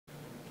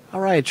All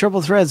right,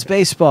 Triple Threads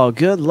Baseball.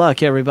 Good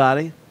luck,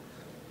 everybody.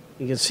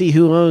 You can see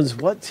who owns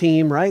what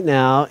team right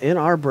now in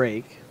our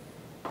break.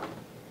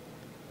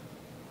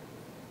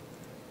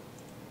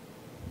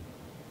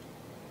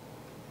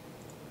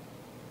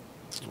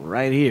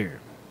 Right here.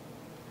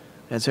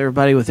 That's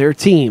everybody with their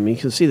team. You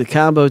can see the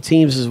combo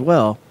teams as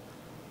well.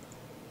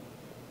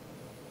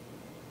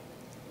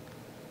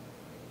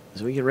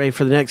 As we get ready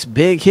for the next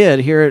big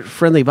hit here at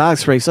Friendly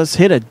Box Breaks, let's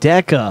hit a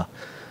Deca.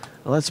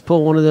 Let's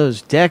pull one of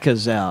those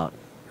Decas out,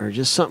 or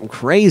just something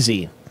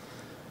crazy.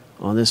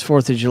 On this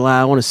 4th of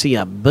July, I want to see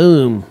a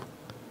boom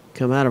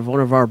come out of one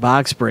of our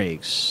box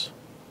breaks.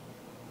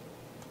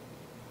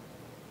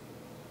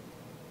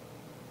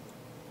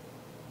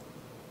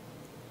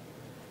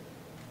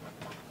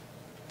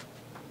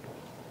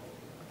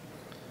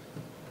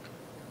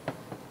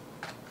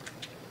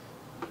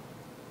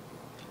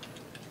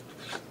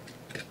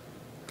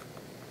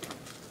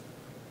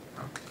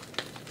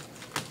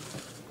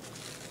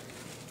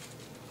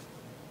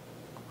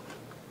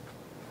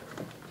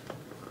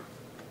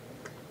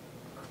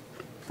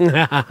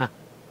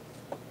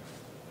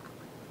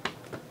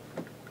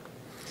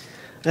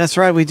 That's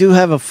right. We do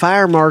have a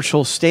fire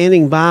marshal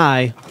standing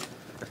by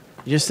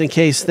just in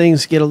case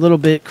things get a little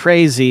bit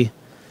crazy.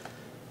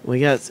 We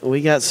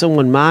got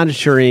someone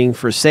monitoring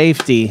for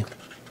safety.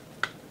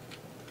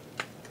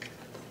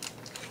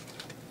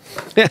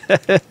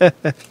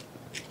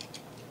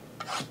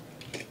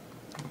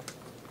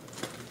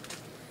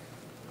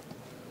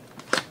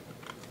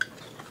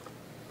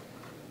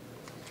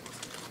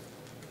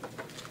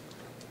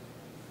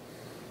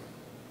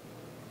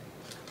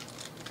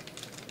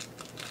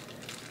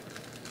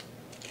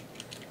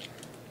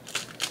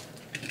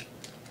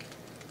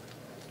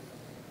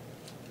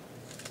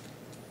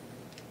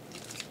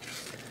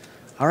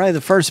 All right,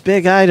 the first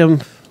big item,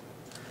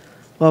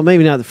 well,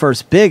 maybe not the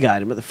first big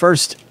item, but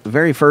the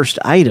very first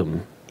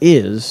item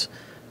is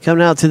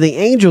coming out to the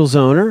Angels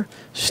owner,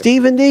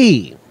 Stephen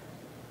D.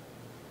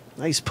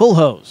 Nice pull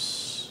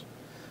hose.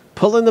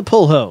 Pulling the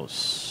pull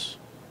hose.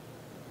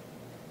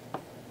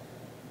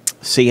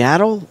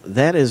 Seattle,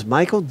 that is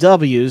Michael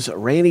W.'s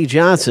Randy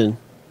Johnson.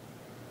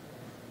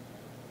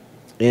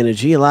 And a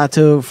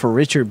gelato for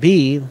Richard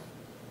B.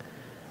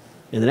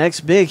 And the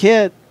next big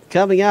hit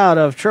coming out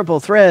of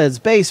Triple Threads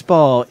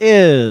Baseball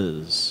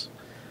is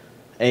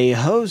a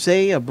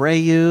Jose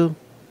Abreu.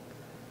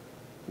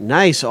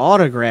 Nice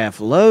autograph.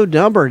 Low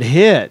numbered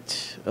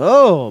hit.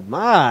 Oh,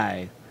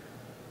 my.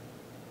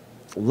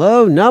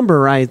 Low number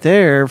right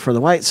there for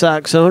the White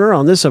Sox owner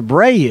on this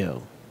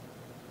Abreu.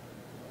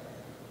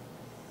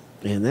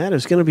 And that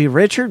is going to be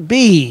Richard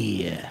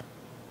B.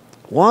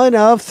 1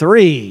 of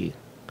 3.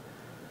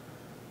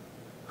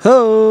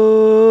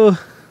 Ho!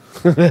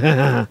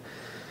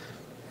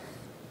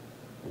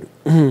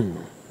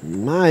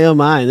 My, oh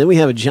my. And then we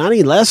have a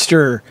Johnny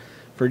Lester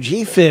for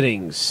G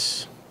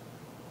Fittings.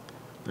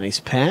 Nice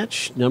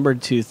patch,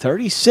 numbered to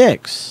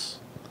 36.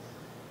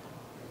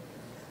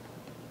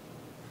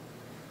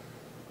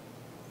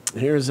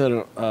 Here's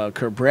a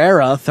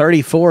Cabrera.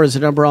 34 is the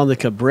number on the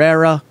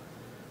Cabrera.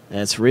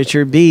 That's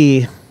Richard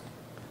B.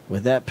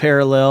 with that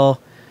parallel.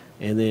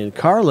 And then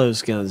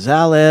Carlos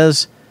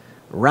Gonzalez.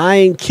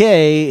 Ryan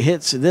K.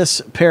 hits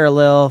this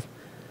parallel,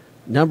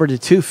 numbered to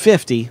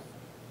 250.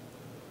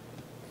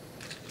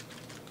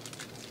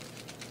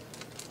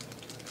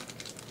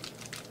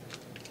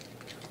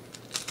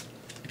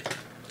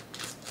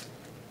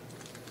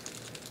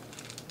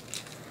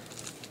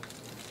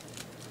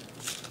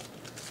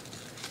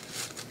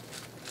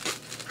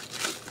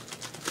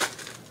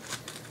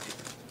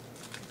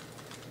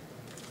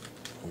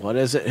 What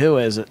is it? Who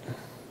is it?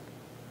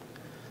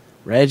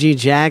 Reggie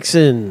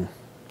Jackson.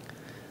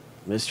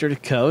 Mr.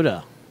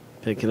 Dakota.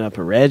 Picking up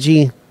a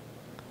Reggie.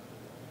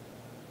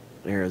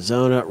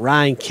 Arizona.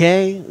 Ryan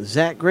K.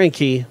 Zach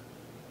Greinke.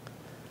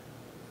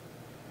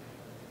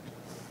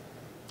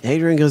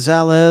 Adrian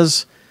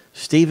Gonzalez.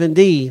 Stephen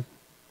D.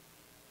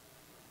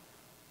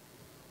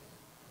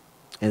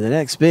 And the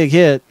next big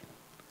hit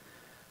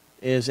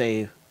is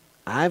a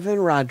Ivan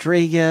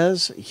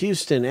Rodriguez.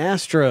 Houston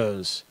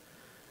Astros.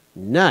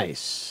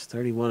 Nice.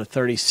 31 of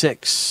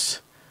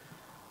 36.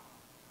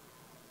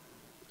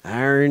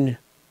 Iron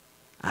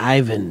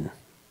Ivan.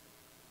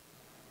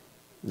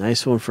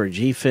 Nice one for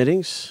G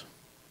Fittings.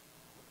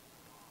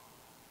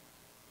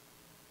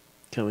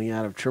 Coming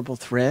out of Triple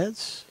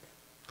Threads.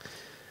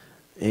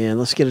 And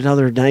let's get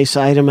another nice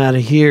item out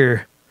of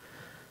here.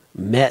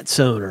 Mets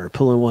owner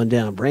pulling one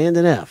down.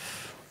 Brandon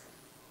F.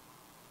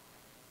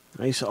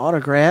 Nice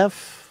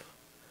autograph.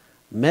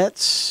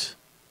 Mets.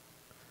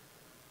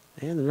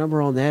 And the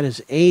number on that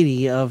is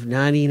 80 of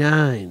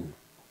 99.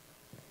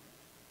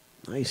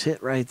 Nice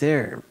hit right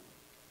there.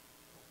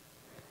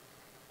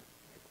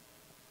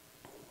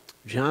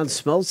 John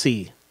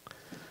Smoltz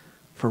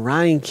for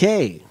Ryan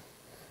K.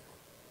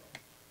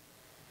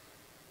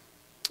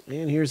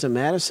 And here's a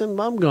Madison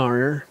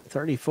Bumgarner,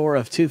 34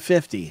 of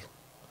 250.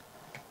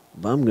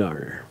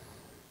 Bumgarner.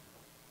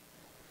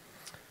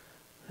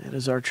 That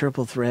is our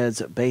Triple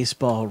Threads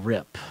baseball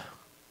rip.